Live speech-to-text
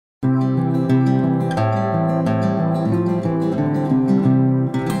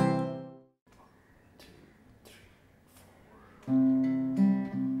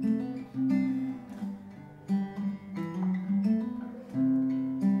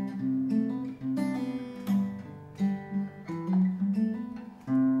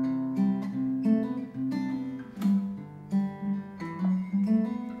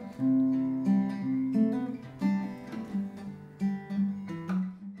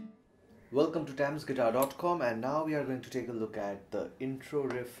Welcome to tamsguitar.com, and now we are going to take a look at the intro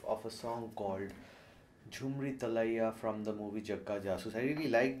riff of a song called Jhumri Talaiyya from the movie Jagga Jasoos. I really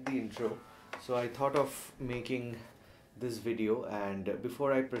liked the intro, so I thought of making this video. And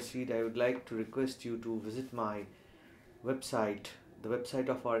before I proceed, I would like to request you to visit my website, the website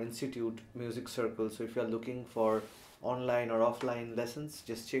of our institute, Music Circle. So if you are looking for online or offline lessons,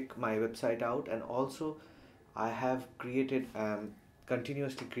 just check my website out. And also I have created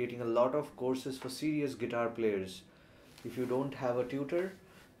continuously creating a lot of courses for serious guitar players. If you don't have a tutor,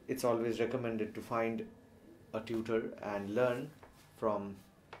 it's always recommended to find a tutor and learn from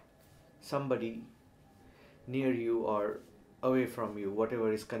somebody near you or away from you,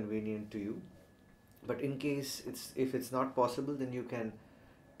 whatever is convenient to you. But in case if it's not possible, then you can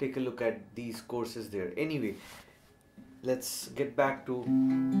take a look at these courses there. Anyway, let's get back to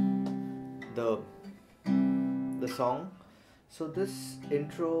the song. So this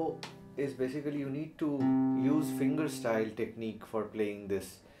intro is basically, you need to use fingerstyle technique for playing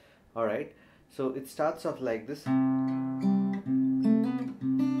this. Alright, so it starts off like this.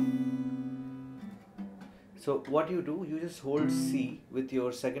 So what you do, you just hold C with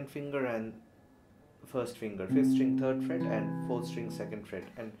your second finger and first finger, 5th string 3rd fret and 4th string 2nd fret.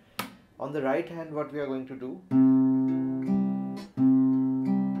 And on the right hand, what we are going to do,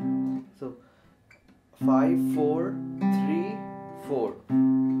 so 5 4 3 4,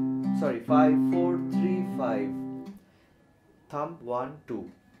 sorry, 5 4 3 5, thumb 1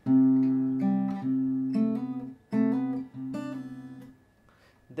 2.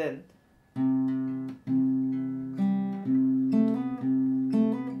 Then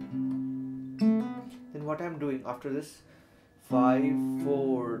what I'm doing after this, 5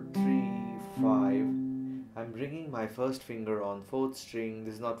 4 3 5, I'm bringing my first finger on 4th string.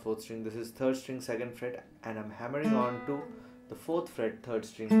 This is not 4th string, this is 3rd string 2nd fret, and I'm hammering on to the 4th fret 3rd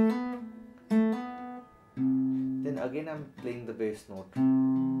string. Then again I'm playing the bass note.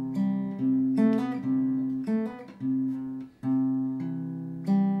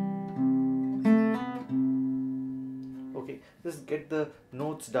 Okay, just get the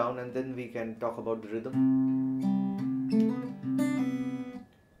notes down and then we can talk about the rhythm.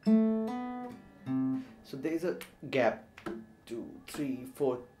 So there is a gap, 2 3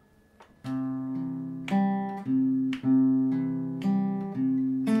 4.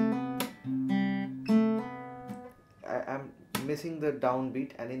 I'm missing the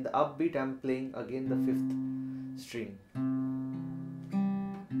downbeat, and in the upbeat I'm playing again the 5th string.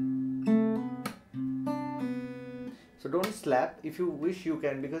 So don't slap. If you wish, you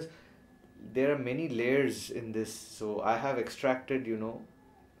can, because there are many layers in this. So I have extracted,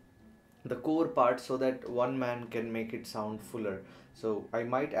 the core part so that one man can make it sound fuller. So I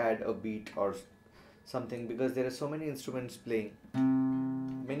might add a beat or something, because there are so many instruments playing,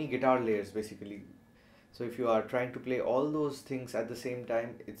 many guitar layers basically. So if you are trying to play all those things at the same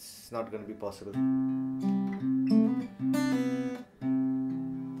time, it's not going to be possible.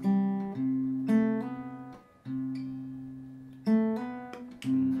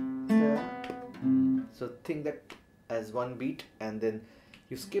 So think that as one beat, and then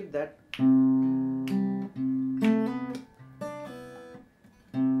you skip that.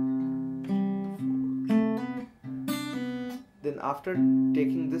 Then after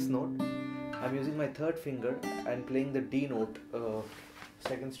taking this note, I'm using my 3rd finger and playing the D note,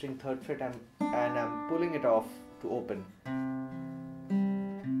 2nd string 3rd fret, and I'm pulling it off to open.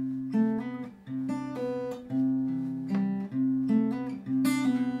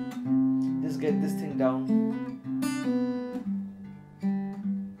 Just get this thing down.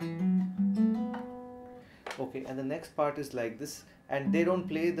 Okay, and the next part is like this, and they don't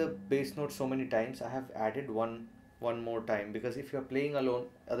play the bass note so many times. I have added one more time, because if you're playing alone,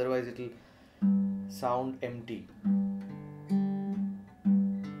 otherwise it'll sound empty.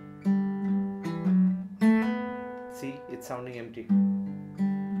 See, it's sounding empty.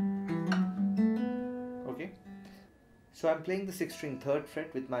 Okay, so I'm playing the 6th string 3rd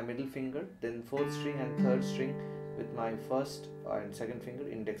fret with my middle finger, then 4th string and 3rd string with my 1st and 2nd finger,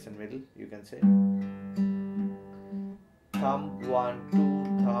 index and middle, you can say. Thumb 1 2,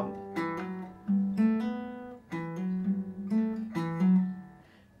 thumb,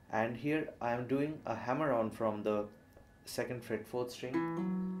 And here I am doing a hammer on from the 2nd fret 4th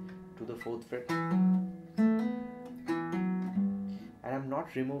string to the 4th fret, and I'm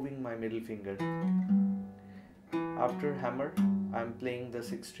not removing my middle finger. After hammer, I'm playing the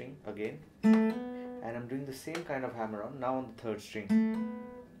 6th string again, and I'm doing the same kind of hammer on now on the 3rd string.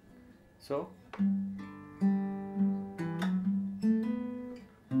 So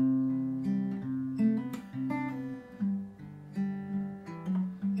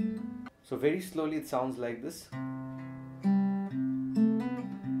very slowly it sounds like this.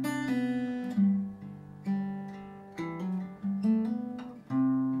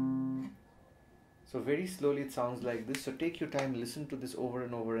 So very slowly it sounds like this. So take your time, listen to this over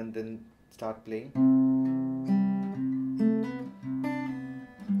and over, and then start playing.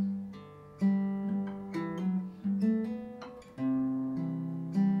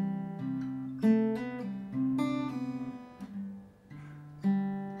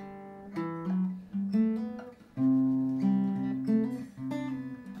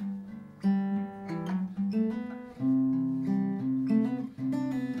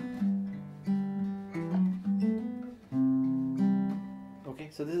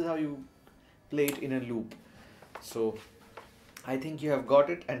 So this is how you play it in a loop. So I think you have got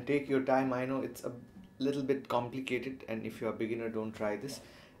it, and take your time. I know it's a little bit complicated, and if you're a beginner, don't try this.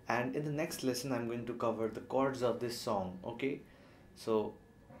 And in the next lesson I'm going to cover the chords of this song. Okay, so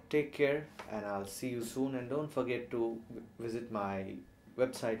take care, and I'll see you soon. And don't forget to visit my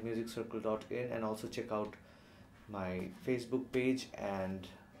website musiccircle.in, and also check out my Facebook page and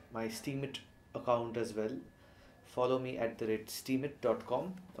my Steemit account as well. Follow me at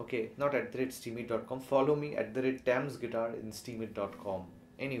 @steemit.com. Okay, not at @steemit.com. Follow me at @tamsguitar in steemit.com.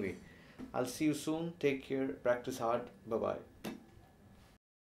 Anyway, I'll see you soon. Take care. Practice hard. Bye bye.